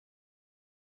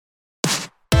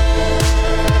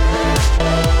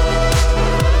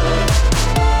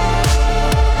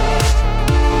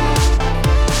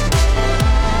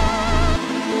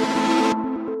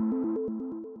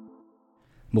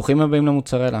ברוכים הבאים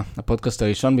למוצרלה, הפודקאסט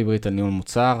הראשון בעברית על ניהול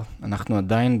מוצר. אנחנו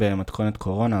עדיין במתכונת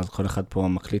קורונה, אז כל אחד פה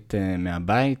מקליט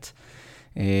מהבית.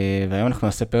 והיום אנחנו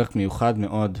נעשה פרק מיוחד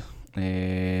מאוד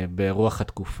ברוח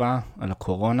התקופה על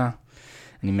הקורונה.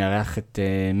 אני מארח את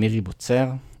מירי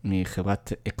בוצר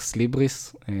מחברת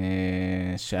אקסליבריס,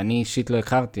 שאני אישית לא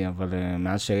הכרתי, אבל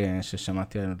מאז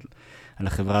ששמעתי על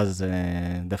החברה הזו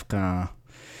דווקא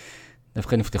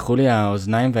נפתחו לי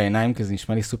האוזניים והעיניים, כי זה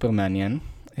נשמע לי סופר מעניין.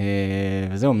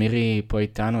 וזהו, מירי פה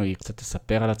איתנו, היא קצת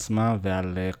תספר על עצמה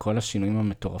ועל כל השינויים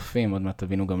המטורפים, עוד מעט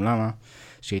תבינו גם למה,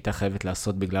 שהיא הייתה חייבת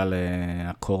לעשות בגלל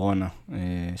הקורונה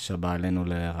שבאה עלינו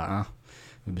לרעה,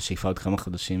 ובשאיפה עוד כמה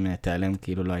חודשים תיעלם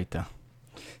כאילו לא הייתה.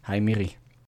 היי מירי.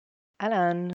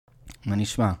 אהלן. מה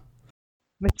נשמע?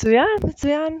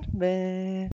 מצוין,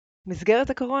 במסגרת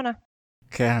הקורונה.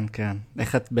 כן.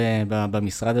 איך את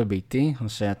במשרד הביתי, או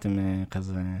שאתם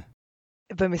כזה...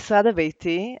 במשרד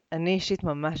הביתי, אני אישית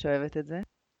ממש אוהבת את זה.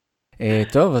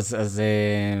 טוב, אז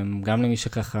גם למי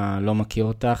שככה לא מכיר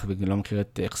אותך ולא מכיר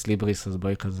את אקסליבריס, אז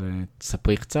בואי כזה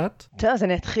תספרי קצת. טוב, אז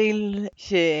אני אתחיל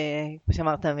כמו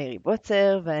שאמרת, מירי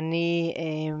בוצר, ואני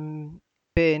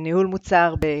בניהול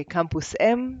מוצר בקמפוס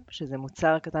M, שזה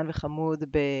מוצר קטן וחמוד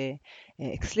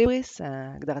באקסליבריס.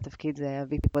 הגדרת תפקיד זה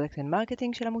הויפי פרודקט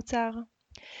ומרקטינג של המוצר.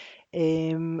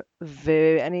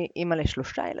 ואני אימא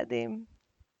ל3 ילדים,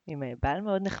 עם בעל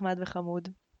מאוד נחמד וחמוד.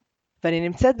 ואני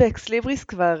נמצאת באקסליבריס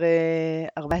כבר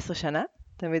 14 שנה.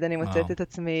 תמיד אני מוצאת את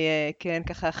עצמי, כן,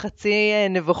 ככה חצי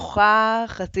נבוכה,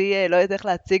 חצי לא יודעת איך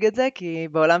להציג את זה, כי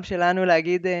בעולם שלנו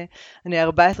להגיד, אני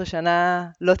 14 שנה,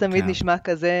 לא תמיד נשמע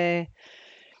כזה.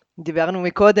 דיברנו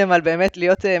מקודם על באמת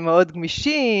להיות מאוד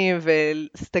גמישים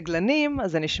וסטגלנים,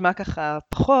 אז זה נשמע ככה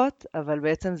פחות, אבל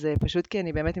בעצם זה פשוט כי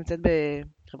אני באמת נמצאת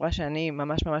בחברה שאני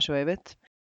ממש ממש אוהבת.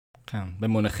 כן,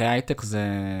 במונחי הייטק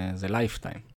זה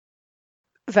לייפטיים.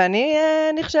 ואני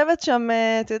נחשבת שם,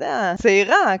 אתה יודע,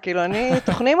 צעירה, כאילו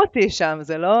תוכנים אותי שם,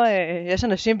 זה לא, יש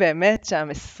אנשים באמת שם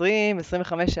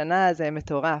 20-25 שנה, זה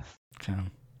מטורף. כן,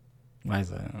 וואי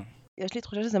זה... יש לי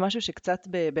תחושה שזה משהו שקצת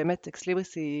באמת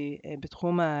אקסליבריס היא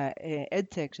בתחום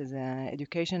ה-EdTech, שזה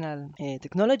ה-Educational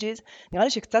Technologies, נראה לי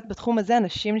שקצת בתחום הזה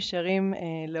אנשים נשארים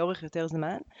לאורך יותר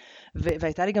זמן,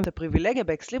 והייתה לי גם את הפריבילגיה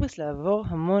באקסליבריס לעבור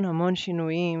המון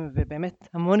שינויים, ובאמת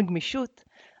המון גמישות,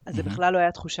 אז זה בכלל לא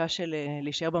היה תחושה של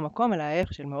להישאר במקום, אלא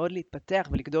הערך של מאוד להתפתח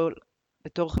ולגדול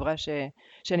בתור חברה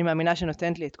שאני מאמינה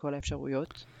שנותנת לי את כל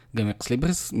האפשרויות. גם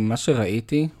אקסליבריס, מה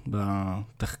שראיתי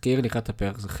בתחקיר לקראת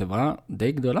הפרק, זו חברה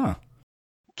די גדולה.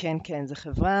 כן, זו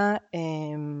חברה.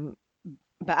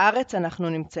 בארץ אנחנו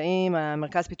נמצאים,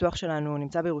 המרכז פיתוח שלנו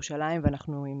נמצא בירושלים,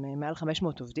 ואנחנו עם מעל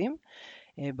 500 עובדים.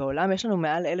 בעולם יש לנו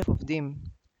מעל 1,000 עובדים.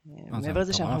 מעבר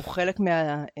לזה שאנחנו חלק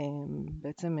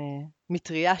בעצם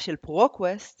מטריה של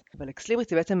פרודקט, אבל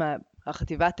אקסליבריס היא בעצם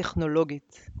החטיבה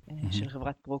הטכנולוגית של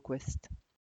חברת פרודקט.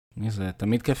 זה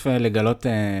תמיד כיף לגלות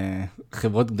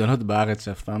חברות גדולות בארץ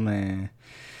שאף פעם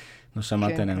לא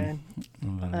שמעת עליהן.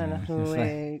 אנחנו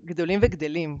גדולים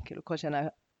וגדלים, כאילו כל שנה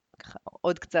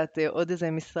עוד קצת, עוד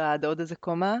איזה משרד, עוד איזה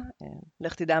קומה.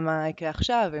 לך תדע מה יקרה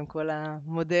עכשיו עם כל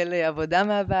המודל עבודה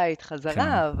מהבית,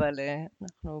 חזרה, אבל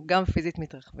אנחנו גם פיזית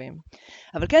מתרחבים.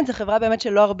 אבל כן, זו חברה באמת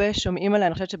שלא הרבה שומעים עליה,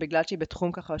 אני חושבת שבגלל שהיא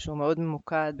בתחום ככה שהוא מאוד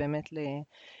ממוקד באמת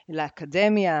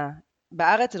לאקדמיה.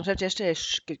 בארץ אני חושבת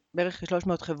שיש בערך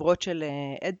 300 חברות של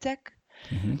EdTech,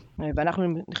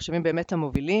 ואנחנו נחשבים באמת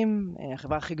המובילים,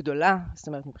 החברה הכי גדולה, זאת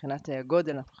אומרת מבחינת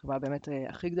הגודל, אנחנו החברה באמת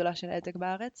הכי גדולה של EdTech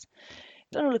בארץ.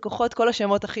 יש לנו לקוחות, כל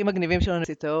השמות הכי מגניבים של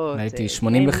האוניברסיטאות. הייתי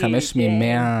 85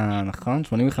 מ-100, נכון?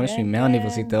 85 מ-100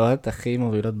 האוניברסיטאות הכי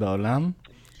מובילות בעולם,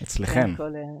 אצלכם.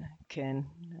 כן.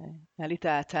 היה לי את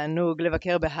התענוג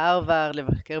לבקר בהרווארד,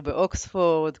 לבקר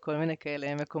באוקספורד, כל מיני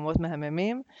כאלה מקומות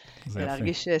מהממים,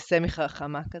 ולהרגיש סמי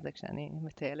חכמה כזה כשאני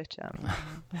מטיילת שם.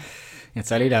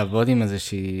 יצא לי לעבוד עם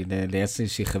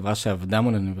איזושהי חברה שעבדה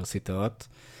מול האוניברסיטאות.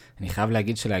 אני חייב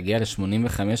להגיד שלהגיע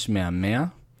ל-85 מה-100,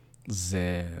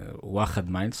 זה וואחד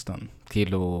מיילסטון.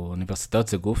 כאילו, אוניברסיטאות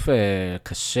זה גוף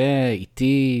קשה,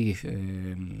 איטי,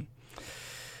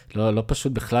 לא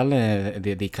פשוט בכלל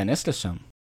להיכנס לשם.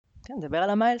 כן, נדבר על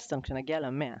המיילסטון כשנגיע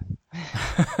ל100.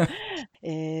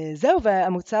 זהו,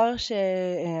 והמוצר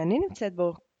שאני נמצאת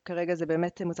בו כרגע זה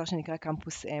באמת מוצר שנקרא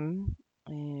קמפוס M,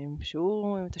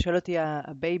 שהוא, אם אתה שואל אותי,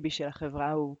 הבייבי של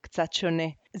החברה הוא קצת שונה.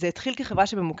 זה התחיל כחברה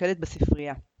שממוקדת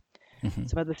בספרייה.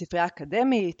 זאת אומרת, בספרייה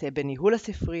אקדמית, בניהול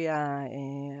הספרייה,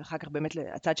 אחר כך באמת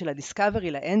הצד של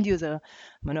הדיסקאברי, לאנד יוזר,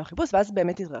 מנוע חיפוש, ואז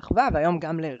באמת התרחבה, והיום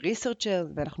גם לריסרצ'ר,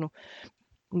 ואנחנו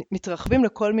מתרחבים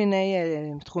לכל מיני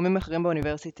תחומים אחרים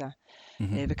באוניברסיטה.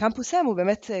 וקמפוס M הוא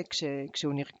באמת,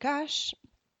 כשהוא נרכש,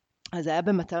 אז זה היה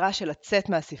במטרה של לצאת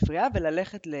מהספרייה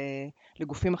וללכת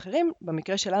לגופים אחרים,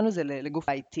 במקרה שלנו זה לגוף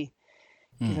IT.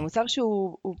 כי זה מוצר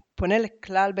שהוא פונה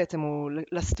לכלל בעצם, הוא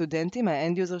לסטודנטים,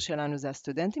 האנד יוזר שלנו זה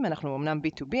הסטודנטים, אנחנו אמנם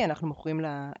B2B, אנחנו מוכרים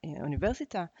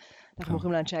לאוניברסיטה, אנחנו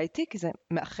מוכרים לאנשי IT, כי זה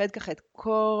מאחד ככה את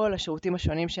כל השירותים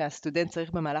השונים שהסטודנט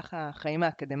צריך במהלך החיים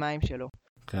האקדמיים שלו.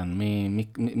 כן,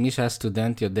 מי שהיה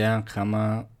סטודנט יודע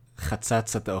כמה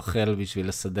חצץ אתה אוכל בשביל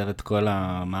לסדר את כל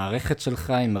המערכת שלך,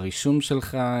 עם הרישום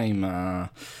שלך, עם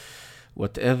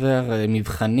whatever,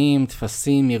 מבחנים,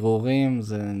 תפסים, ערעורים,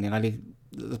 זה נראה לי,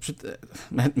 זה פשוט,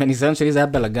 מהניסיון שלי זה היה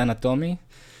בלגן אטומי,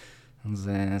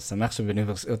 אז שמח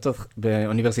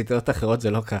שבאוניברסיטאות אחרות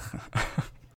זה לא ככה.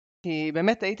 כי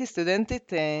באמת הייתי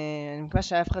סטודנטית, אני מקווה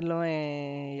שאף אחד לא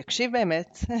יקשיב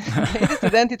באמת, הייתי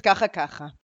סטודנטית ככה.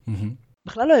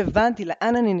 בכלל לא הבנתי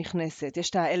לאן אני נכנסת, יש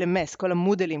את ה-LMS, כל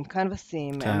המודלים,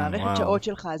 קנבסים, מערכת שעות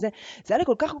שלך, זה היה לי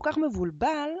כל כך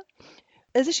מבולבל,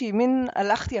 איזושהי מין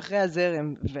הלכתי אחרי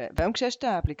הזרם, והיום כשיש את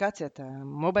האפליקציה, את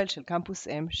המובייל של קמפוס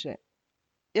M,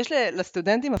 שיש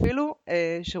לסטודנטים אפילו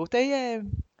שירותי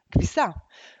כביסה.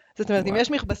 זאת אומרת, אם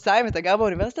יש מכבסיים ואתה גר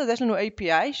באוניברסיטה, אז יש לנו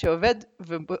API שעובד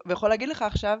ויכול להגיד לך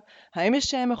עכשיו, האם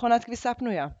יש מכונת כביסה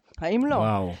פנויה? האם לא?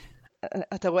 וואו.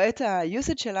 אתה רואה את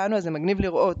ה-usage שלנו, אז זה מגניב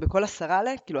לראות, בכל 10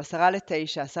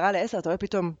 ל-9, 10 ל-10, אתה רואה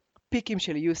פתאום פיקים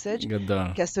של usage.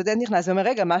 גדול. כי הסטודנט נכנס ואומר,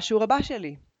 רגע, מה השיעור הבא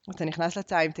שלי? אתה נכנס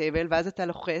לטיימטייבל, ואז אתה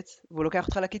לוחץ, והוא לוקח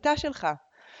אותך לכיתה שלך.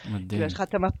 מדהים. יש לך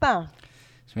את המפה.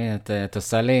 שמי, את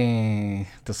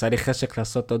עושה לי חשק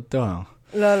לעשות עוד תואר.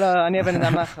 לא, אני הבן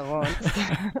אדם האחרון.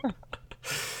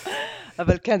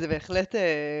 אבל כן, זה בהחלט...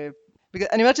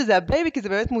 אני אומרת שזה הבייבי, כי זה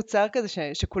באמת מוצר כזה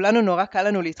שכולנו נורא קל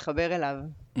לנו להתחבר אליו.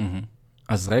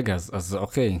 אז רגע, אז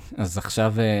אוקיי. אז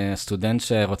עכשיו הסטודנט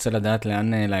שרוצה לדעת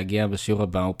לאן להגיע בשיעור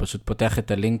הבא, הוא פשוט פותח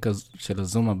את הלינק של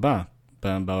הזום הבא,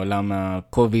 בעולם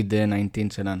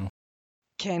ה-COVID-19 שלנו.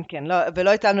 כן, לא, ולא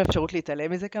הייתה לנו אפשרות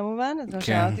להתעלם מזה כמובן, אז מה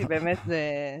שאמרתי באמת,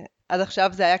 עד עכשיו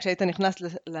זה היה כשהיית נכנס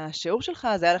לשיעור שלך,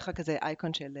 זה היה לך כזה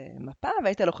אייקון של מפה,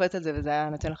 והיית לוחץ על זה, וזה היה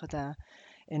נותן לך את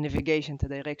ה-navigation, את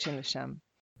ה-direction לשם.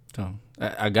 טוב.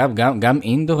 אגב, גם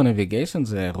indoor navigation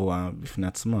זה אירוע בפני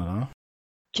עצמו, לא?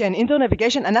 כן, indoor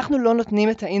navigation, אנחנו לא נותנים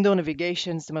את ה-indoor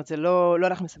navigation, זאת אומרת, זה לא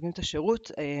אנחנו מספקים את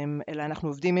השירות, אלא אנחנו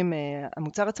עובדים עם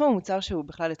המוצר עצמו, הוא מוצר שהוא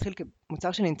בכלל התחיל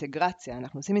כמוצר של אינטגרציה,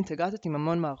 אנחנו עושים אינטגרציות עם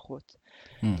המון מערכות.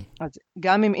 אז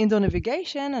גם עם indoor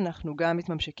navigation, אנחנו גם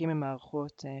מתממשקים עם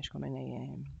מערכות, יש כל מיני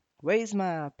Waze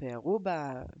Map,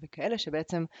 ארובה וכאלה,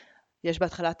 שבעצם יש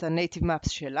בהתחלה את ה-native maps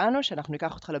שלנו, שאנחנו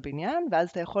ניקח אותך לבניין, ואז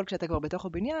אתה יכול, כשאתה כבר בתוך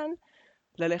הבניין,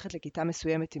 ללכת לכיתה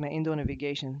מסוימת עם ה-indoor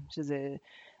navigation, שזה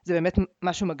באמת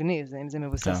משהו מגניב, אם זה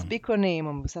מבוסס ביקונים,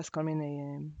 או מבוסס כל מיני...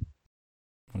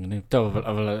 מגניב, טוב,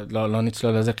 אבל לא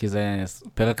נצלול לזה, כי זה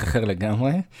פרק אחר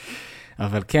לגמרי.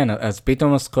 אבל כן, אז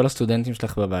פתאום כל הסטודנטים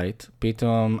שלך בבית,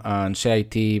 פתאום האנשי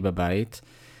IT בבית,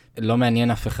 לא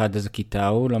מעניין אף אחד איזה כיתה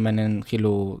הוא, לא מעניין,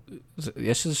 כאילו,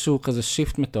 יש איזשהו כזה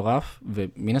שיפט מטורף,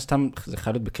 ומן הסתם זה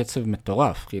יכול להיות בקצב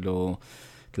מטורף, כאילו,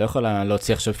 את לא יכולה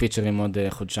להוציא עכשיו פיצ'רים עוד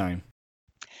חודשיים.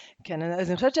 כן, אז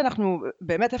אני חושבת שאנחנו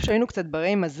באמת איפה שהיינו קצת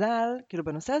ברי מזל, כאילו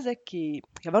בנושא הזה, כי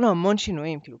עברנו המון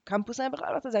שינויים, כאילו קמפוס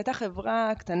בכלל, זו הייתה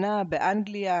חברה קטנה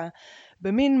באנגליה,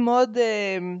 במין מוד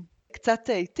קצת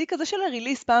איטי כזה של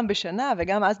הריליס פעם בשנה,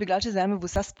 וגם אז בגלל שזה היה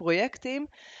מבוסס פרויקטים,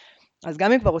 אז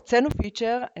גם אם כבר הוצאנו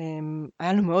פיצ'ר,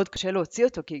 היה לנו מאוד קשה להוציא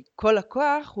אותו, כי כל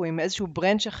לקוח הוא עם איזשהו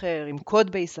ברנץ' אחר, עם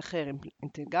קוד בייס אחר, עם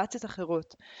אינטגרציות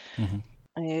אחרות.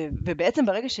 ובעצם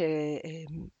ברגע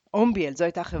אומביאל, זו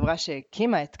הייתה החברה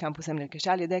שהקימה את קמפוס M,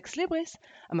 נרכשה על ידי אקסליבריס,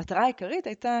 המטרה העיקרית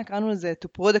הייתה, קראנו לזה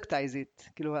to productize it,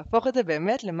 כאילו להפוך את זה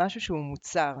באמת למשהו שהוא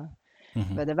מוצר.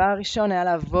 והדבר הראשון היה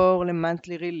לעבור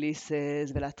ל-monthly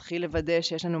releases, ולהתחיל לוודא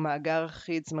שיש לנו מאגר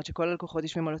אחיד, זאת אומרת שכל הלקוחות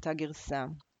יושבים על אותה גרסה.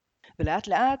 ולאט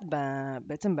לאט,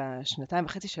 בעצם בשנתיים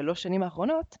וחצי, 3 שנים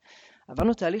האחרונות,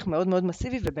 עברנו תהליך מאוד מאוד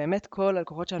מסיבי, ובאמת כל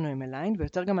הלקוחות שלנו הם אליין,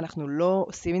 ויותר גם אנחנו לא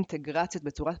עושים אינטגרציות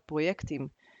בצורת פרויקטים,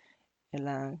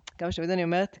 אלא, כמה שתמיד אני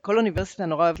אומרת, כל אוניברסיטה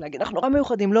נורא אוהבת להגיד, אנחנו נורא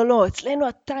מיוחדים, לא, אצלנו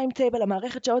הטיימטייבל,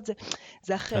 המערכת שעות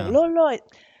זה אחר, לא.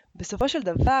 בסופו של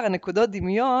דבר, הנקודות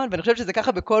דמיון, ואני חושבת שזה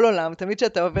ככה בכל עולם, תמיד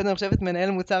שאתה עובד, אני חושבת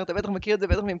מנהל מוצר, אתה בטח מכיר את זה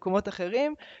בטח ממקומות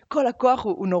אחרים, כל הכוח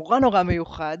הוא נורא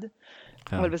מיוחד,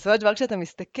 אבל בסופו של דבר כשאתה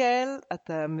מסתכל,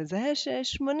 אתה מזהה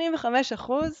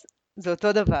ש85% זה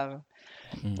אותו דבר.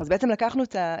 אז בעצם לקחנו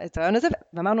את הרעיון הזה,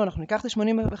 ואמרנו, אנחנו ניקח את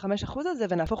ה85% הזה,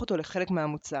 ונהפוך אותו לחלק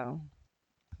מהמוצר.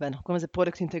 ואנחנו קוראים לזה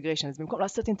פרודקט אינטגריישן, אז במקום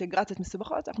לעשות אינטגרציות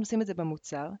מסובכות, אנחנו עושים את זה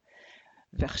במוצר.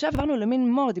 ועכשיו עברנו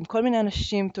למין מוד עם כל מיני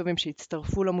אנשים טובים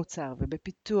שהצטרפו למוצר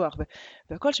ובפיתוח,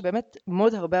 והכל שבאמת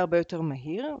מוד הרבה יותר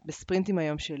מהיר, בספרינטים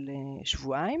היום של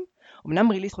שבועיים,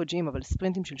 אמנם ריליס חודשיים, אבל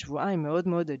ספרינטים של שבועיים מאוד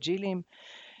מאוד אג'יליים,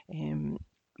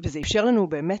 וזה אפשר לנו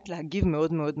באמת להגיב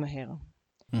מאוד מאוד מהר.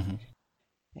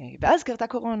 ואז קרתה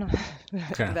קורונה.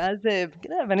 ואז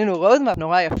בנינו רודמאפ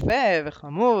נורא יפה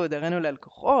וחמוד, הראינו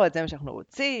ללקוחות, זה מה שאנחנו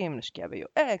רוצים, נשקיע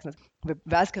ב-UX,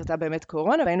 ואז קרתה באמת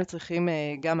קורונה, והיינו צריכים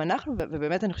גם אנחנו,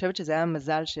 ובאמת אני חושבת שזה היה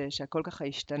מזל שהכל ככה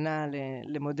השתנה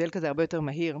למודל כזה הרבה יותר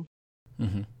מהיר.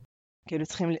 כי היינו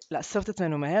צריכים לאסוף את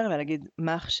עצמנו מהר ולהגיד,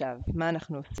 מה עכשיו? מה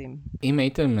אנחנו עושים? אם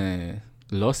הייתם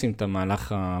לא עושים את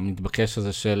המהלך המתבקש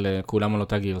הזה של כולם על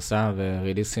אותה גרסה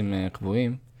וריליסים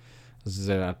קבועים,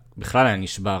 זה בכלל היה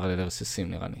נשבר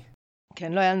לרסיסים, נראה לי.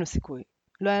 כן, לא היה לנו סיכוי.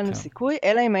 לא היה לנו סיכוי,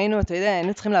 אלא אם היינו, אתה יודע,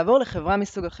 היינו צריכים לעבור לחברה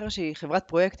מסוג אחר שהיא חברת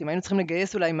פרויקטים, היינו צריכים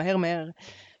לגייס אולי מהר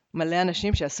מלא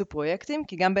אנשים שעשו פרויקטים,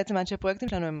 כי גם בעצם האנשי פרויקטים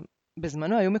שלנו הם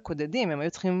בזמנו היו מקודדים, הם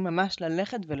היו צריכים ממש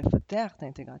ללכת ולפתח את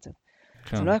האינטגרציות.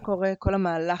 זה לא היה קורה, כל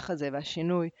המהלך הזה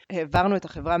והשינוי, העברנו את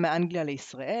החברה מאנגליה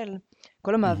לישראל,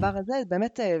 כל המעבר הזה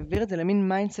באמת העביר את זה למין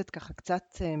מיינדסט ככה קצת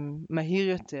מהיר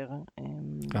יותר.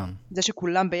 זה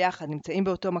שכולם ביחד נמצאים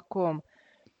באותו מקום,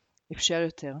 אפשר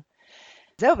יותר.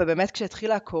 זהו, ובאמת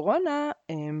כשהתחילה הקורונה,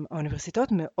 האוניברסיטאות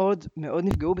מאוד מאוד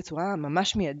נפגעו בצורה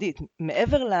ממש מיידית.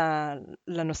 מעבר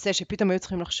לנושא שפתאום היו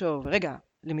צריכים לחשוב, רגע,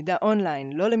 למידה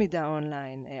אונליין, לא למידה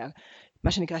אונליין,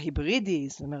 מה שנקרא היברידי,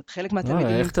 זאת אומרת, חלק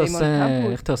מהתלמידים נמצאים על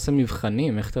קמפוס. איך אתה עושה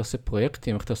מבחנים, איך אתה עושה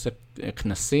פרויקטים, איך אתה עושה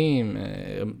כנסים,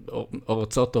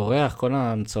 הרצאות אורח, כל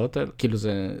ההמצאות האלה, כאילו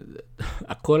זה,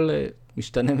 הכל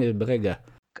משתנה ברגע.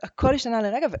 הכל השתנה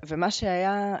לרגע, ומה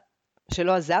שהיה,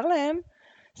 שלא עזר להם,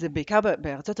 זה בעיקר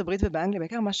בארצות הברית ובאנגליה,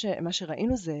 בעיקר מה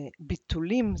שראינו זה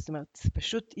ביטולים, זאת אומרת,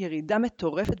 פשוט ירידה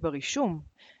מטורפת ברישום.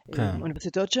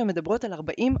 אוניברסיטאות שמדברות על 40%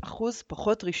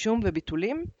 פחות רישום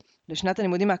וביטולים, לשנת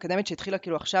הלימודים האקדמית שהתחילה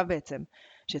כאילו עכשיו בעצם,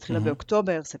 שהתחילה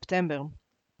באוקטובר, ספטמבר.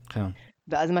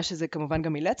 ואז מה שזה כמובן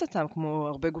גם אילץ אותם, כמו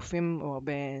הרבה גופים או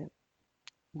הרבה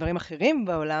דברים אחרים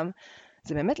בעולם,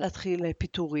 זה באמת להתחיל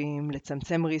פיתורים,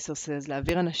 לצמצם resources,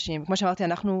 להעביר אנשים. כמו שאמרתי,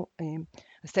 אנחנו,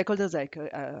 הסטייק-הולדרס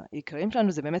העיקריים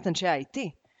שלנו זה באמת אנשי ה-IT.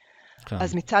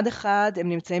 אז מצד אחד הם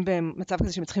נמצאים במצב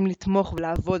כזה שהם צריכים לתמוך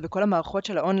ולעבוד, וכל המערכות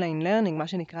של ה-online learning, מה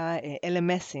שנקרא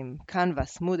LMSים,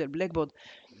 Canvas, Moodle, Blackboard,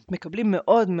 מקבלים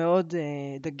מאוד מאוד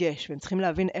דגש, והם צריכים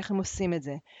להבין איך הם עושים את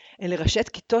זה. לרשת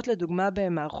כיתות לדוגמה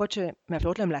במערכות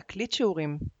שמאפשרות להם להקליט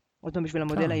שיעורים, עוד פעם בשביל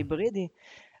המודל ההיברידי.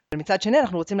 אבל מצד שני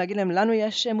אנחנו רוצים להגיד להם, לנו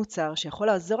יש מוצר שיכול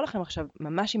לעזור לכם עכשיו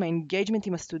ממש עם האינגייג'מנט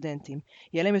עם הסטודנטים.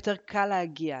 יהיה להם יותר קל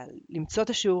להגיע, למצוא את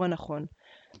השיעור הנכון.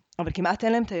 אבל כמעט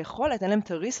אין להם את היכולת, אין להם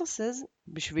את ה-resources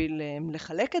בשביל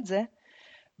לחלק את זה,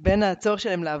 בין הצורך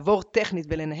שלהם לעבור טכנית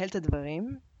ולנהל את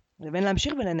הדברים, לבין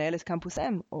להמשיך ולנהל את קמפוס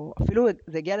M, או אפילו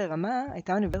זה הגיע לרמה,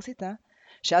 הייתה אוניברסיטה,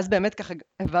 שאז באמת ככה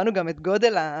הבנו גם את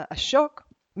גודל השוק,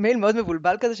 מייל מאוד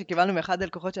מבולבל כזה שקיבלנו מאחד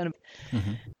הלקוחות שלנו.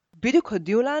 בדיוק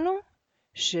הודיעו לנו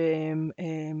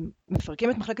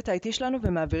שמפרקים את מחלקת ה-IT שלנו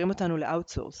ומעבירים אותנו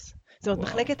לאוטסורס. זאת אומרת,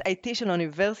 מחלקת IT של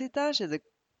האוניברסיטה, שזה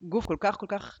גוף כל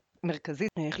כך מרכזי,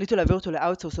 החליטו להעביר אותו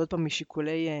לאוטסורס עוד פעם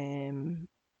משיקולי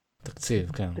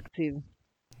תקציב, כן. תקציב.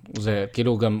 זה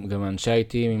כאילו גם אנשי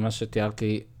IT, ממה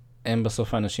שתיארתי, הם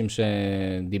בסוף האנשים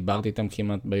שדיברתי איתם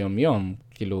כמעט ביום יום,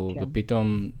 כאילו,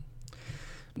 ופתאום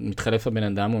מתחלף הבן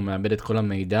אדם, הוא מאבד את כל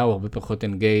המידע, הוא הרבה פחות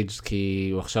engaged, כי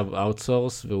הוא עכשיו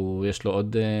אאוטסורס, ויש לו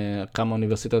עוד כמה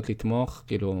אוניברסיטאות לתמוך,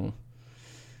 כאילו,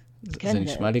 זה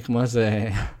נשמע לי כמו איזה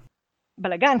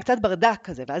בלגן, קצת ברדק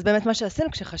כזה, ואז באמת מה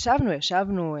שעשינו, כשחשבנו,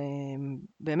 ישבנו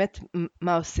באמת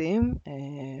מה עושים,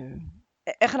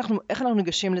 איך אנחנו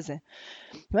ניגשים לזה.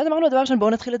 באמת אמרנו הדבר ראשון, בואו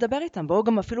נתחיל לדבר איתם, בואו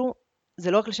גם אפילו,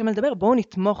 זה לא רק לשם לדבר, בואו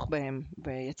נתמוך בהם.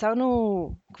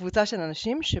 ויצרנו קבוצה של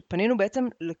אנשים שפנינו בעצם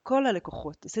לכל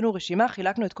הלקוחות. עשינו רשימה,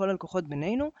 חילקנו את כל הלקוחות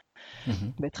בינינו,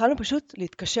 והתחלנו פשוט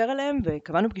להתקשר אליהם,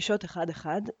 וקבענו פגישות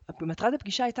אחד-אחד. מטרת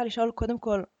הפגישה הייתה לשאול קודם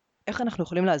כל, איך אנחנו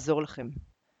יכולים לעזור לכם?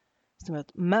 זאת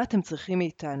אומרת, מה אתם צריכים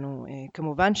מאיתנו?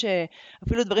 כמובן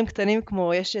שאפילו דברים קטנים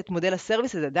כמו יש את מודל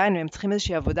הסרוויס הזה, עדיין הם צריכים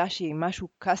איזושהי עבודה שהיא משהו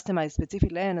customized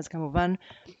ספציפית להן, אז כמובן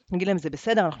נגיד להם זה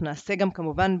בסדר, אנחנו נעשה גם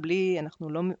כמובן בלי, אנחנו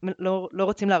לא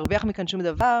רוצים להרוויח מכאן שום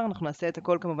דבר, אנחנו נעשה את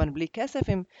הכל כמובן בלי כסף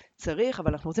אם צריך,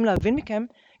 אבל אנחנו רוצים להבין מכם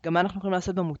גם מה אנחנו יכולים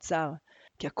לעשות במוצר.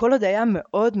 כי הכל עוד היה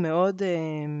מאוד מאוד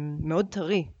מאוד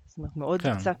טרי, זאת אומרת מאוד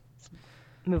קצת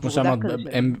מבורדק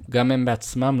כזה. גם הם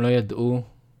בעצמם לא ידעו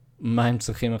מה הם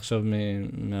צריכים עכשיו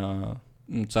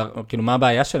מהמוצר, כאילו מה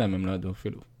הבעיה שלהם הם לא ידעו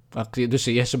אפילו, רק ידעו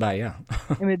שיש בעיה.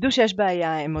 הם ידעו שיש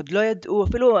בעיה, הם עוד לא ידעו,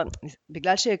 אפילו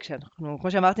בגלל שכשאנחנו,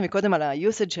 כמו שאמרתי מקודם על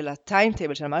ה-usage של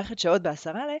ה-timetable, של המערכת שעות ב10,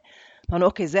 אמרנו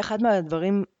אוקיי, זה אחד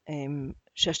מהדברים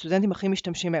שהסטודנטים הכי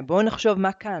משתמשים בהם, בואו נחשוב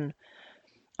מה כאן.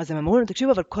 אז הם אמרו לנו,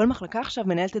 תקשיבו, אבל כל מחלקה עכשיו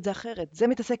מנהלת את זה אחרת, זה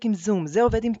מתעסק עם זום, זה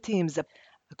עובד עם טימס,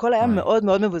 הכל היה מאוד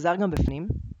מאוד מבוזר גם בפנים,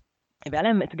 והיה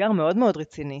להם אתגר מאוד מאוד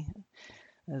רציני.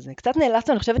 אז קצת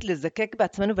נאלצנו, אני חושבת, לזקק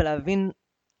בעצמנו ולהבין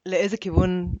לאיזה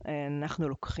כיוון אנחנו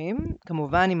לוקחים,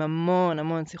 כמובן עם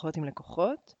המון שיחות עם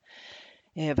לקוחות,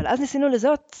 אבל אז ניסינו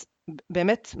לזהות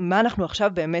באמת מה אנחנו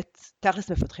עכשיו באמת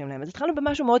תכלס מפתחים להם. אז התחלנו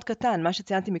במשהו מאוד קטן, מה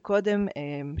שציינתי מקודם,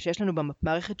 שיש לנו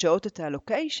במערכת שעות את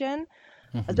הלוקיישן,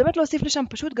 אז באמת להוסיף לשם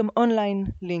פשוט גם אונליין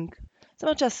לינק. זאת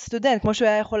אומרת שהסטודנט, כמו שהוא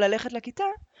היה יכול ללכת לכיתה,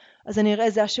 אז אני אראה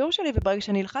איזה השיעור שלי, וברגע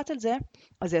שאני אלחץ על זה,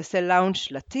 אז זה יעשה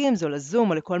לאונץ' לטימס או לזום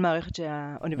או לכל מערכת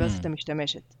שהאוניברסיטה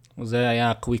משתמשת. זה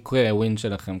היה קוויק ווין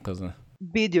שלכם כזה.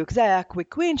 בדיוק, זה היה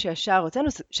קוויק ווין שישר הוצאנו,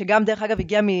 שגם דרך אגב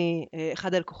הגיע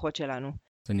מאחד הלקוחות שלנו.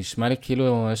 זה נשמע לי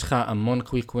כאילו יש לך המון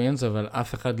קוויק ווינס, אבל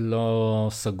אף אחד לא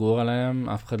סגור עליהם,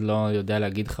 אף אחד לא יודע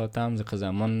להגיד לך אותם, זה כזה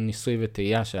המון ניסוי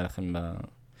וטעייה שהיה לכם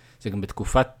זה גם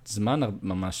בתקופת זמן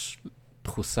ממש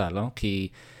דחוסה, לא? כי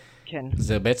כן.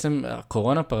 זה בעצם,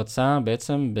 הקורונה פרצה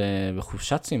בעצם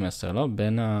בחופשת סמסטר, לא?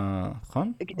 בין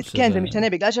נכון? כן, זה משתנה,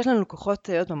 בגלל שיש לנו לקוחות,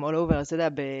 עוד פעם, all over, אז אתה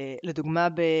יודע, לדוגמה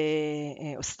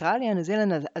באוסטרליה, ניו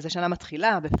זילנד, אז השנה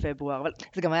מתחילה בפברואר, אבל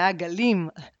זה גם היה גלים,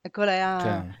 הכל היה...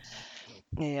 כן.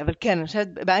 אבל כן, אני חושבת,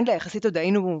 באנגליה יחסית עוד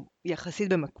היינו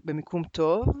יחסית במיקום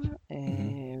טוב,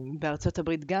 בארצות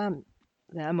הברית גם,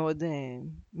 זה היה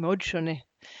מאוד שונה.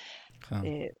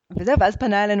 וזהו, ואז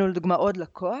פנה אלינו לדוגמה עוד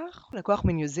לקוח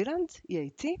מניו זילנד,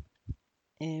 EAT,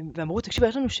 ואמרו, תקשיבו,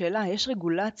 יש לנו שאלה, יש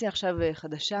רגולציה עכשיו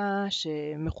חדשה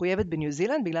שמחויבת בניו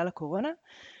זילנד בגלל הקורונה,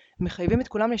 מחייבים את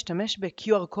כולם להשתמש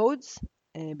ב-QR codes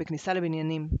בכניסה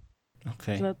לבניינים.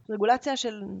 אוקיי. זאת אומרת, רגולציה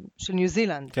של ניו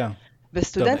זילנד. כן.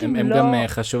 וסטודנטים הם לא... גם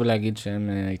חשוב להגיד שהם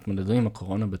התמודדו עם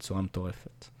הקורונה בצורה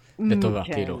מטורפת. לטובה,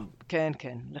 כאילו. כן,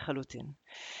 לחלוטין.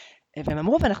 והם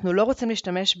אמרו, ואנחנו לא רוצים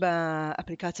להשתמש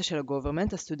באפליקציה של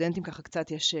הגוברמנט, הסטודנטים ככה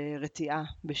קצת יש רתיעה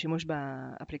בשימוש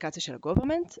באפליקציה של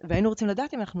הגוברמנט, והיינו רוצים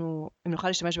לדעת אם נוכל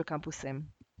להשתמש בקמפוסים.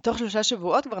 תוך 3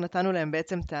 שבועות כבר נתנו להם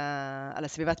בעצם על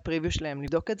הסביבת פריוויו שלהם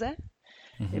לבדוק את זה.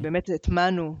 באמת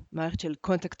הטמענו מערכת של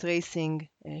קונטקט טרייסינג,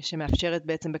 שמאפשרת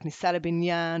בעצם בכניסה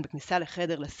לבניין, בכניסה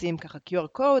לחדר, לשים ככה QR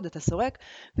קוד, אתה סורק,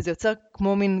 וזה יוצר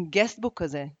כמו מין גסטבוק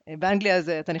כזה. באנגליה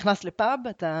אתה נכנס לפאב,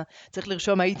 אתה צריך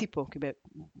לרשום הייתי פה, כי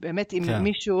באמת אם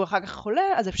מישהו אחר כך חולה,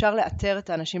 אז אפשר לאתר את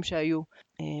האנשים שהיו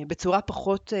בצורה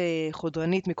פחות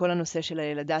חודרנית מכל הנושא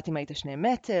של לדעת אם היית 2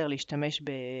 מטר, להשתמש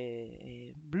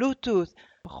בבלוטות,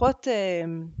 פחות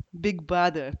ביג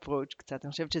בראדר אפרוץ' קצת,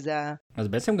 אני חושבת שזה אז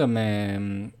בעצם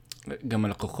גם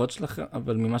הלקוחות שלך,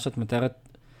 אבל ממה שאת מתארת,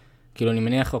 כאילו אני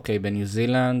מניח, אוקיי, בניו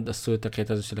זילנד עשו את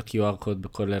הקטע הזה של ה-QR קוד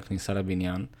בכל כניסה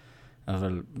לבניין,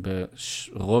 אבל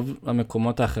ברוב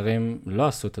המקומות האחרים לא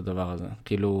עשו את הדבר הזה.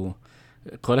 כאילו,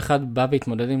 כל אחד בא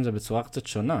והתמודד עם זה בצורה קצת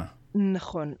שונה.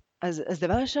 נכון. אז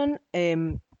דבר ראשון,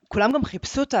 כולם גם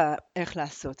חיפשו איך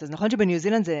לעשות. אז נכון שבניו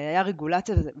זילנד זה היה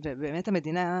רגולציה, ובאמת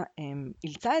המדינה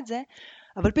אילצה את זה,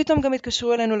 אבל פתאום גם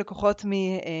התקשרו אלינו לקוחות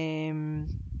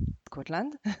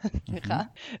מסקוטלנד,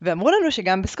 ואמרו לנו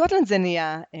שגם בסקוטלנד זה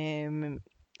נהיה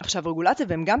עכשיו רגולציה,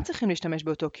 והם גם צריכים להשתמש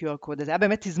באותו QR קוד. אז זה היה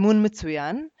באמת תזמון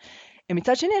מצוין.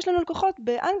 מצד שני, יש לנו לקוחות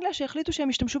באנגליה שהחליטו שהם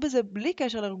ישתמשו בזה בלי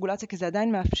קשר לרגולציה, כי זה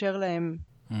עדיין מאפשר להם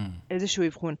איזשהו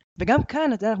אבחון. וגם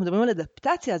כאן, אנחנו מדברים על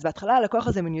אדפטציה, אז בהתחלה הלקוח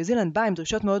הזה מניו זילנד בא עם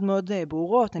דרישות מאוד מאוד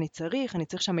ברורות, אני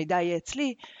צריך שהמידע יהיה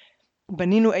אצלי.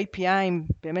 בנינו API,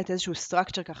 באמת איזשהו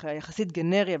structure ככה יחסית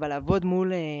גנרי, אבל לעבוד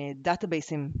מול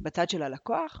דאטאבייסים בצד של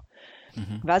הלקוח.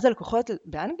 ואז הלקוחות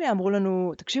באנגליה אמרו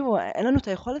לנו, תקשיבו, אין לנו את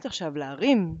היכולת עכשיו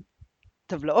להרים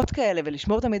טבלאות כאלה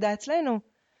ולשמור את המידע אצלנו.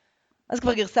 אז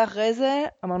כבר גרסה אחרי זה,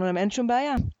 אמרנו להם, אין שום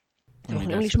בעיה. אתם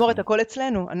יכולים לשמור את הכל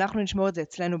אצלנו, אנחנו נשמור את זה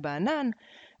אצלנו בענן,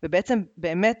 ובעצם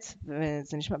באמת,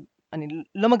 וזה נשמע, אני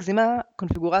לא מגזימה,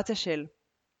 קונפיגורציה של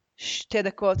 2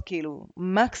 דקות, כאילו,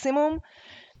 מקסימום,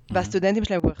 והסטודנטים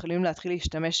שלהם כבר יכולים להתחיל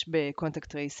להשתמש בקונטקט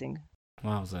טרייסינג.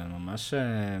 וואו, זה ממש,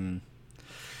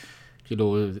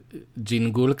 כאילו,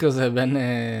 ג'ינגול כזה בין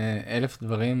 1000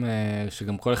 דברים,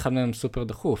 שגם כל אחד מהם סופר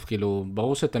דחוף. כאילו,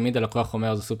 ברור שתמיד הלקוח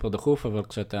אומר זה סופר דחוף, אבל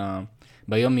כשאתה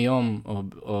ביום יום,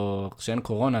 או כשאין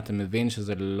קורונה, אתה מבין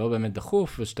שזה לא באמת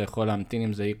דחוף, ושאתה יכול להמתין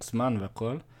עם זה X זמן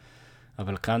והכל.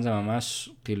 אבל כאן זה ממש,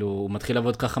 כאילו, הוא מתחיל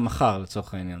לעבוד ככה מחר,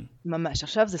 לצורך העניין. ממש,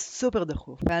 עכשיו זה סופר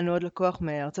דחוף. היה לנו עוד לקוח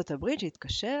מארצות הברית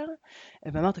שהתקשר,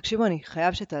 ואמר, תקשיבו, אני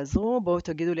חייב שתעזרו, בואו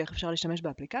תגידו לי איך אפשר להשתמש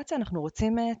באפליקציה, אנחנו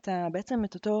רוצים בעצם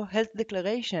את אותו health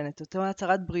declaration, את אותו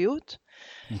הצהרת בריאות,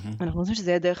 אנחנו רוצים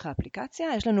שזה יהיה דרך האפליקציה,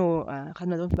 יש לנו, אחד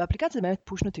מהדברים באפליקציה, זה באמת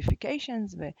push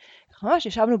notifications, וממש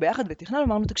ישבנו ביחד ותכננו,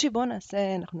 אמרנו, תקשיב, בואו נעשה,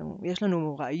 יש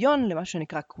לנו רעיון למשהו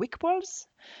שנקרא quick polls,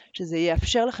 שזה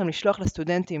יאפשר לכם לשלוח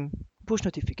לסטודנטים push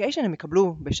notification, הם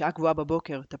יקבלו בשעה קבועה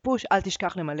בבוקר את הפוש, אל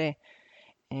תשכח למלא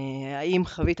האם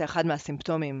חווית אחד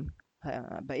מהסימפטומים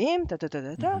הבאים,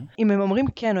 אם הם אומרים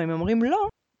כן או אם הם אומרים לא,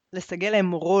 לסגל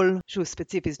להם רול שהוא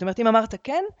ספציפי. זאת אומרת, אם אמרת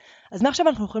כן, אז מעכשיו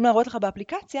אנחנו יכולים להראות לך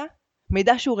באפליקציה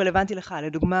מידע שהוא רלוונטי לך,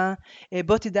 לדוגמה,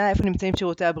 בוא תדע איפה נמצאים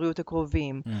שירותי הבריאות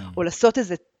הקרובים, או לעשות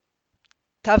איזה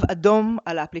תו אדום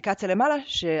על האפליקציה למעלה,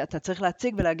 שאתה צריך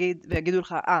להציג ויגידו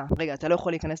לך, רגע, אתה לא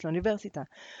יכול להיכנס לאוניברסיטה.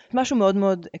 משהו מאוד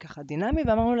מאוד ככה דינמי,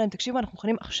 ואמרנו להם, תקשיבו, אנחנו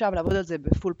מוכנים עכשיו לעבוד על זה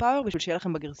בפול פאוור, בשביל שיהיה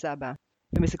לכם בגרסה הבאה.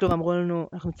 והם הסתכלו ואמרו לנו,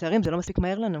 אנחנו מצטערים, זה לא מספיק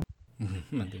מהר לנו.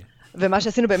 מדהים. ומה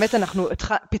שעשינו באמת, אנחנו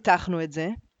פיתחנו את זה,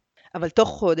 אבל תוך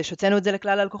חודש הוצאנו את זה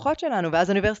לכלל הלקוחות שלנו, ואז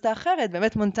אוניברסיטה אחרת,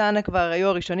 באמת מונטנה כבר היו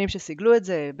הראשונים שסיגלו את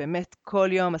זה, באמת כל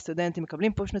יום הסטודנטים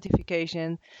מקבלים push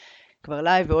notification, כבר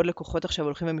לייב, ועוד לקוחות עכשיו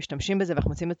הולכים ומשתמשים בזה, ואנחנו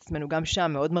מוצאים את עצמנו גם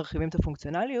שם, מאוד מרחיבים את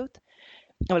הפונקציונליות,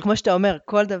 אבל כמו שאתה אומר,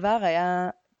 כל דבר היה,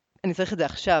 אני צריך את זה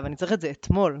עכשיו, אני צריך את זה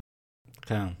אתמול.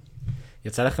 כן.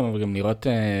 יצא לכם גם לראות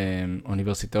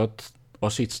אוניברסיטאות,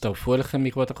 או שהצטרפו אליכם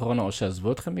בעקבות הקורונה, או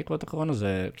שעזבו אתכם בעקבות הקורונה,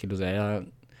 זה כאילו זה היה,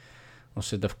 או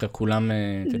שדווקא כולם,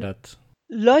 את יודעת.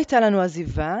 לא הייתה לנו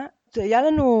עזיבה,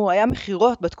 היה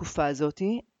מחירות בתקופה הזאת,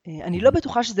 אני לא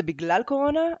בטוחה שזה בגלל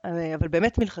קורונה, אבל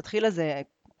באמת מלכתחילה זה,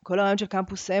 כל הרעיון של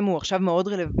קמפוס M הוא עכשיו מאוד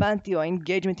רלוונטי, או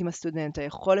האינגייג'מנט עם הסטודנט,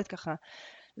 היכולת ככה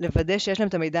לוודא שיש להם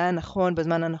את המידע הנכון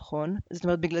בזמן הנכון. זאת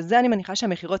אומרת, בגלל זה אני מניחה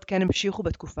שהמחירות כן המשיכו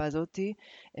בתקופה הזאת,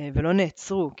 ולא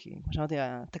נעצרו, כי כמו שאמרתי,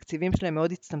 התקציבים שלהם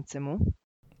מאוד הצטמצמו.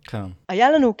 כן.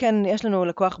 יש לנו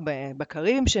לקוח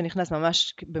בקרים, שנכנס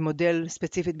ממש במודל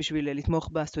ספציפית בשביל לתמוך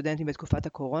בסטודנטים בתקופת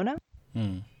הקורונה.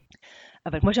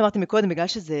 אבל כמו שאמרתי מקודם, בגלל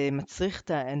שזה מצריך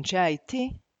את אנשי ה-IT,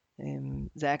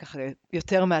 זה היה ככה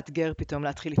יותר מאתגר פתאום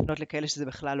להתחיל לפנות לכאלה שזה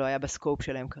בכלל לא היה בסקופ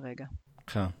שלהם כרגע.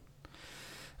 כן.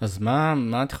 אז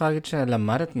מה את יכולה להגיד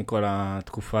שלמדת מכל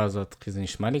התקופה הזאת? כי זה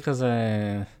נשמע לי כזה,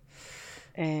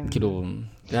 כאילו,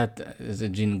 את יודעת, איזה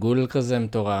ג'ינגול כזה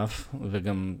מטורף,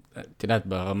 וגם, את יודעת,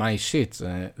 ברמה האישית,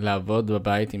 זה לעבוד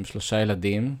בבית עם 3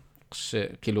 ילדים,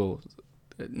 שכאילו,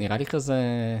 נראה לי כזה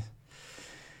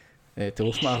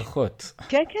טירוף מערכות.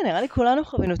 כן, נראה לי כולנו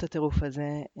חווינו את הטירוף הזה.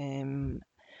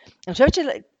 אני חושבת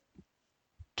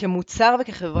שכמוצר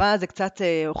וכחברה זה קצת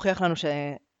הוכיח לנו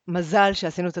מזל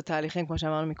שעשינו את התהליכים, כמו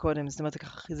שאמרנו מקודם. זאת אומרת, זה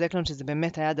ככה חיזק לנו שזה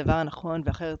באמת היה הדבר הנכון,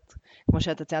 ואחרת, כמו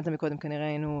שאתה ציינת מקודם, כנראה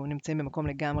היינו נמצאים במקום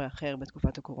לגמרי אחר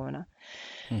בתקופת הקורונה.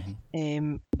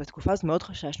 בתקופה הזאת מאוד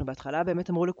חששנו. בהתחלה באמת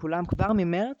אמרו לכולם, כבר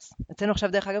ממרץ, אצלנו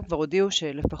עכשיו דרך אגב כבר הודיעו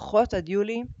שלפחות עד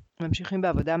יולי ממשיכים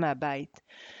בעבודה מהבית.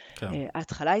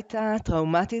 ההתחלה הייתה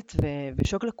טראומטית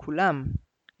ושוק לכולם.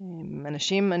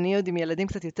 אנשים, אני עוד עם ילדים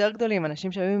קצת יותר גדולים,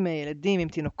 אנשים שהיו עם ילדים, עם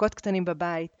תינוקות קטנים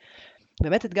בבית,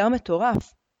 באמת אתגר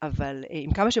מטורף. אבל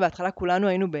עם כמה שבהתחלה כולנו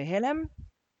היינו בהלם,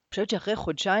 אני חושבת שאחרי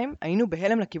חודשיים היינו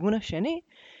בהלם לכיוון השני,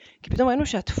 כי פתאום ראינו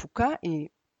שהתפוקה היא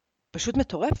פשוט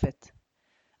מטורפת.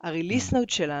 הריליס נוט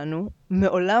שלנו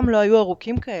מעולם לא היו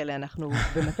ארוכים כאלה, אנחנו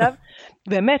במצב,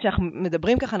 באמת שאנחנו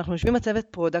מדברים ככה, אנחנו יושבים בצוות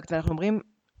פרודקט ואנחנו אומרים,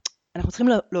 אנחנו צריכים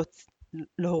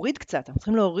להוריד קצת, אנחנו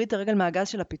צריכים להוריד את הרגל מהגז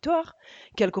של הפיתוח,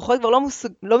 כי הלקוחות כבר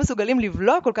לא מסוגלים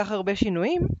לבלוע כל כך הרבה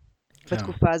שינויים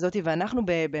בתקופה הזאת, ואנחנו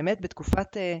באמת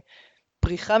בתקופת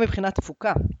פריחה מבחינת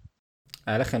תפוקה.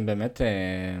 היה לכם באמת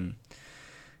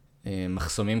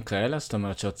מחסומים כאלה? זאת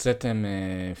אומרת שהוצאתם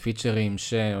פיצ'רים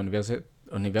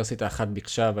שאוניברסיטה אחת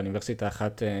ביקשה, ואוניברסיטה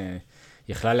אחת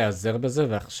יכלה להיעזר בזה,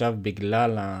 ועכשיו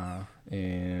בגלל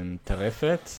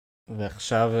הטרפת,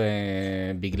 ועכשיו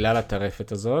בגלל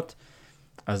הטרפת הזאת,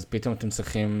 אז פתאום אתם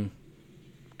צריכים,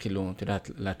 כאילו, את יודעת,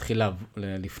 להתחיל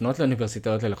לפנות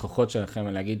לאוניברסיטאות, ללקוחות שלכם,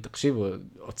 ולהגיד, תקשיבו,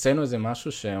 הוצאנו איזה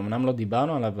משהו שאומנם לא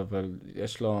דיברנו עליו, אבל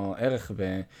יש לו ערך,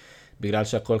 ובגלל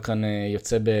שהכל כאן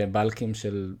יוצא בבלקים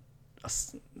של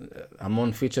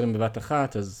המון פיצ'רים בבת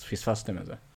אחת, אז פספסתם את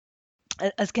זה.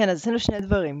 אז כן, אז עשינו 2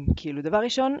 דברים. כאילו, דבר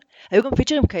ראשון, היו גם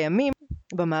פיצ'רים קיימים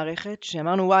במערכת,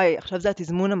 שאמרנו, וואי, עכשיו זה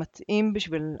התזמון המתאים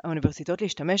בשביל האוניברסיטאות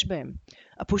להשתמש בהם.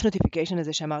 הפוש נוטיפיקיישן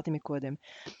הזה שאמרתי מקודם.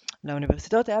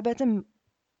 לאוניברסיטאות היה בעצם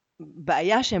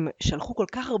בעיה שהם שלחו כל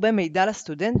כך הרבה מידע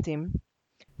לסטודנטים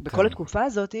בכל התקופה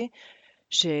הזאת,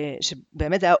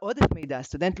 שבאמת זה היה עודף מידע.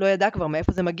 הסטודנט לא ידע כבר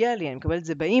מאיפה זה מגיע לי, אני מקבל את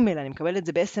זה באימייל, אני מקבל את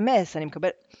זה ב-SMS, אני מקבל...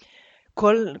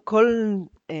 כל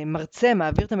מרצה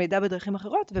מעביר את המידע בדרכים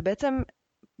אחרות, ובעצם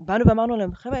באנו ואמרנו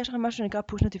להם, חבר'ה, יש לכם משהו שנקרא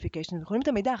push notification, הם יכולים את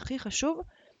המידע הכי חשוב,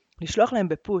 לשלוח להם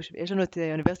בפוש. יש לנו את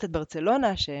אוניברסיטת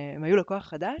ברצלונה, שהם היו לקוח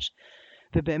חדש,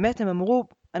 ובאמת הם אמרו,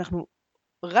 אנחנו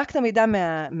רק את המידע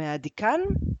מהדיקן,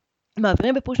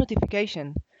 מעבירים בפוש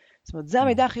נוטיפיקיישן. זאת אומרת, זה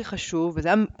המידע הכי חשוב, וזה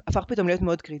הפך פתאום להיות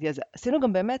מאוד קריטי. אז עשינו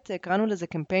גם באמת, קראנו לזה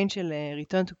קמפיין של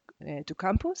Return to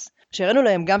Campus, שהראינו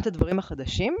להם גם את הדברים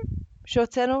החדשים,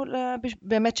 שהוצאנו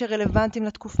באמת שרלוונטיים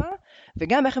לתקופה,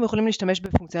 וגם איך הם יכולים להשתמש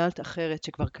בפונקציונלית אחרת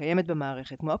שכבר קיימת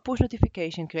במערכת, כמו ה-Push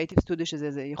Notification, Creative Studio,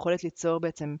 שזה יכולת ליצור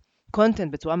בעצם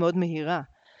קונטנט בצורה מאוד מהירה.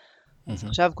 אז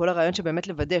עכשיו כל הרעיון שבאמת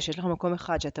לוודא שיש לך מקום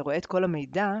אחד שאתה רואה את כל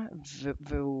המידע,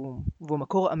 והוא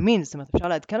מקור אמין, זאת אומרת אפשר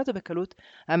לעדכן אותו בקלות,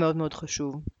 היה מאוד מאוד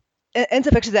חשוב. אין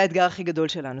ספק שזה האתגר הכי גדול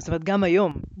שלנו. זאת אומרת, גם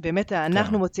היום, באמת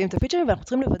אנחנו מוציאים את הפיצ'רים, ואנחנו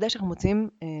צריכים לוודא שאנחנו מוציאים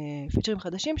פיצ'רים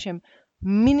חדשים שהם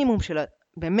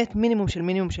באמת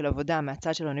מינימום של עבודה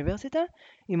מהצד של האוניברסיטה,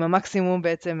 עם המקסימום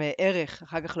בעצם ערך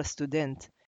אחר כך לסטודנט.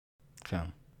 כן,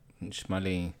 נשמע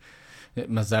לי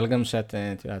מזל גם שאת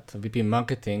יודעת, הויפי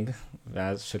מרקטינג,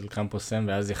 ואז של קמפוסם,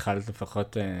 ואז יכלת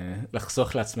לפחות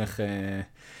לחסוך לעצמך,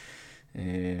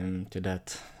 את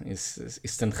יודעת,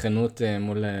 הסתנכרנות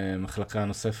מול מחלקה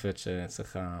נוספת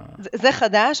שצריכה... זה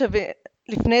חדש,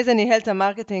 לפני זה ניהל את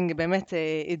המרקטינג, באמת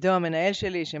עידו המנהל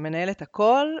שלי, שמנהל את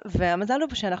הכל, והמזל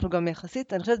הוא שאנחנו גם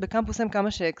יחסית, אני חושבת בקמפוסם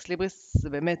כמה שאקסליבריס,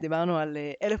 באמת דיברנו על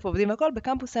 1,000 עובדים והכל,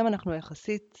 בקמפוסם אנחנו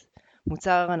יחסית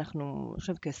מוצר, אנחנו, אני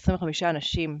חושבת, כ-25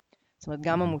 אנשים, זאת אומרת,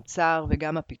 גם המוצר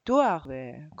וגם הפיתוח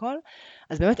וכל,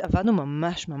 אז באמת עבדנו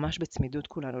ממש בצמידות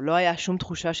כולנו, לא היה שום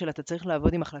תחושה של אתה צריך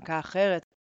לעבוד עם מחלקה אחרת,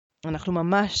 אנחנו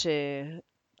ממש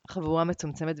חבורה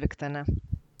מצומצמת וקטנה.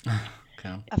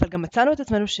 אבל גם מצאנו את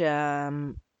עצמנו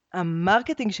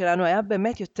שהמרקטינג שלנו היה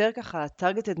באמת יותר ככה,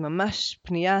 טרגטד ממש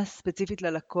פנייה ספציפית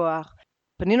ללקוח.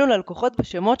 פנינו ללקוחות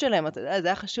בשמות שלהם, אתה יודע, זה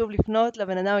היה חשוב לפנות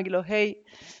לבן אדם, להגיד לו, היי,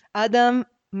 אדם,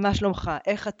 מה שלומך?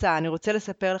 איך אתה? אני רוצה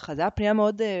לספר לך. זה היה פנייה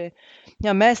מאוד,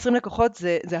 120 לקוחות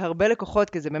זה הרבה לקוחות,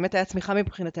 כי זה באמת היה צמיחה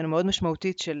מבחינתנו מאוד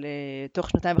משמעותית של תוך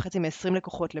 2.5 מ-20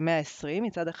 לקוחות ל-120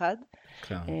 מצד אחד.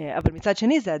 כן. אבל מצד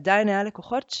שני זה עדיין היה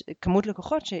כמות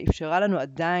לקוחות שאפשרה לנו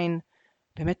עדיין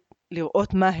באמת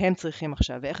לראות מה הם צריכים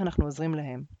עכשיו ואיך אנחנו עוזרים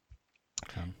להם.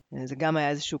 כן. זה גם היה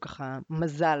איזשהו ככה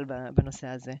מזל בנושא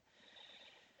הזה.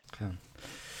 כן.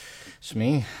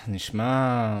 שמי,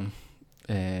 נשמע...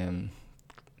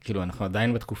 כאילו, אנחנו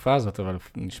עדיין בתקופה הזאת, אבל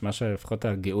נשמע שלפחות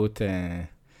הגאות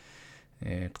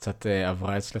קצת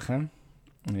עברה אצלכם.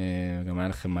 גם היה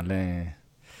לכם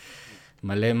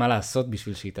מלא מה לעשות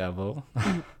בשביל שהיא תעבור.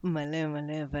 מלא,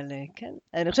 אבל כן.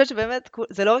 אני חושבת שבאמת,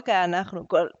 זה לא רק היה אנחנו,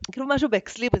 כאילו משהו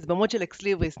באקסליבריס, במוד של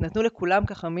אקסליבריס, נתנו לכולם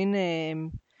ככה מין,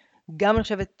 גם אני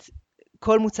חושבת,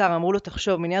 כל מוצר אמרו לו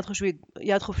תחשוב, מין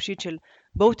יד חופשית של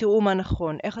בואו תראו מה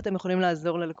נכון, איך אתם יכולים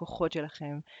לעזור ללקוחות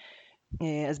שלכם.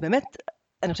 אז באמת,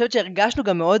 אני חושבת שהרגשנו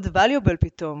גם מאוד valuable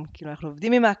פתאום, כאילו אנחנו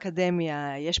עובדים עם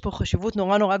האקדמיה, יש פה חשיבות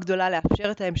נורא גדולה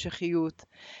לאפשר את ההמשכיות,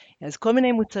 אז כל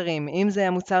מיני מוצרים, אם זה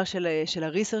המוצר של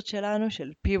הריסרצ' שלנו,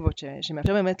 של פיבוט,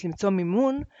 שמאפשר באמת למצוא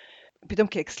מימון, פתאום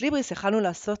כאקסליבריס יכלנו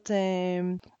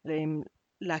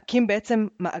להקים בעצם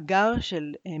מאגר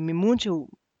של מימון שהוא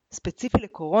ספציפי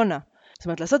לקורונה, זאת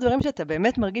אומרת, לעשות דברים שאתה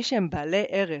באמת מרגיש שהם בעלי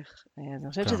ערך. אז אני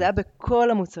חושבת שזה היה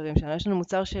בכל המוצרים שלנו. יש לנו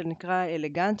מוצר שנקרא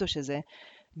אלגנטו, שזה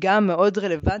גם מאוד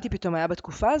רלוונטי פתאום היה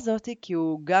בתקופה הזאת, כי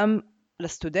הוא גם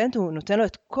לסטודנט, הוא נותן לו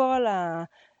את כל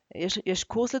יש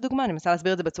קורס לדוגמה, אני מנסה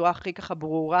להסביר את זה בצורה הכי ככה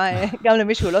ברורה, גם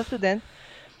למי שהוא לא סטודנט.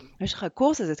 יש לך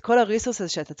קורס הזה, את כל הריסורס הזה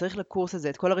שאתה צריך לקורס הזה,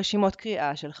 את כל הרשימות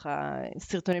קריאה שלך,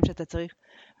 סרטונים שאתה צריך.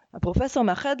 הפרופסור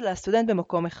מאחד לסטודנט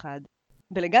במקום אחד.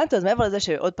 בלגנטו, אז מעבר לזה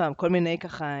שעוד פעם, כל מיני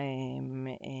ככה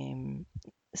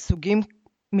סוגים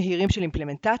מהירים של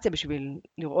אימפלמנטציה, בשביל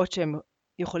לראות שהם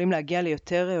יכולים להגיע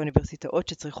ליותר אוניברסיטאות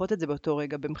שצריכות את זה באותו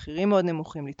רגע, במחירים מאוד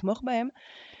נמוכים, לתמוך בהם.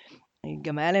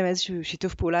 גם היה להם איזשהו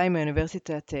שיתוף פעולה עם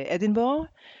אוניברסיטת אדינבורו,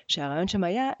 שהרעיון שם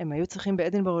היה, הם היו צריכים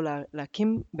באדינבורו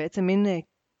להקים בעצם מין,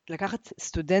 לקחת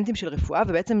סטודנטים של רפואה,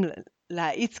 ובעצם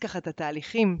להאיץ ככה את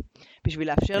התהליכים, בשביל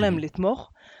לאפשר להם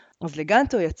לתמוך. אז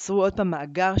לגנטו יצרו עוד פעם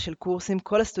מאגר של קורסים,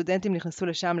 כל הסטודנטים נכנסו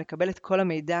לשם לקבל את כל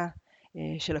המידע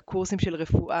של הקורסים של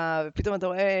רפואה, ופתאום אתה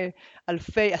רואה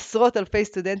עשרות אלפי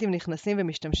סטודנטים נכנסים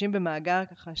ומשתמשים במאגר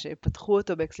ככה שפתחו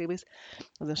אותו באקסליבריס.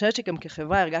 אז אני חושבת שגם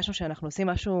כחברה הרגשנו שאנחנו עושים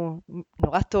משהו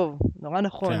נורא טוב, נורא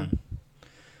נכון. כן,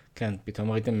 כן,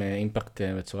 פתאום ראיתם אימפקט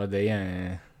בצורה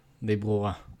די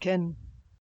ברורה. כן.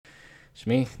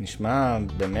 שמי, נשמע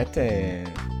באמת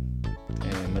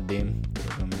מדהים.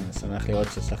 גם שמח לראות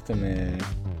שהצלחתם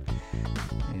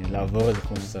לעבור את זה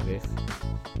כמו שצריך.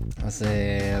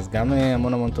 אז גם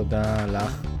המון תודה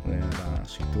לך על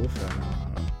השיתוף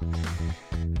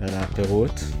ועל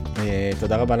הפירוט.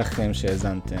 תודה רבה לכם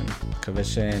שהאזנתם. מקווה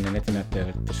שנהניתם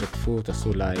מהפרק. תשתפו,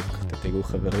 תעשו לייק, תתייגו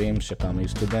חברים שפעם היו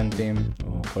סטודנטים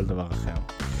או כל דבר אחר.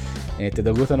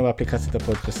 תדרגו אותנו באפליקציית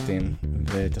הפודקאסטים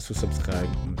ותעשו סאבסקרייב.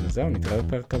 וזהו, נתראה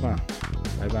בפרק הבא.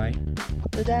 ביי ביי.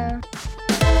 תודה.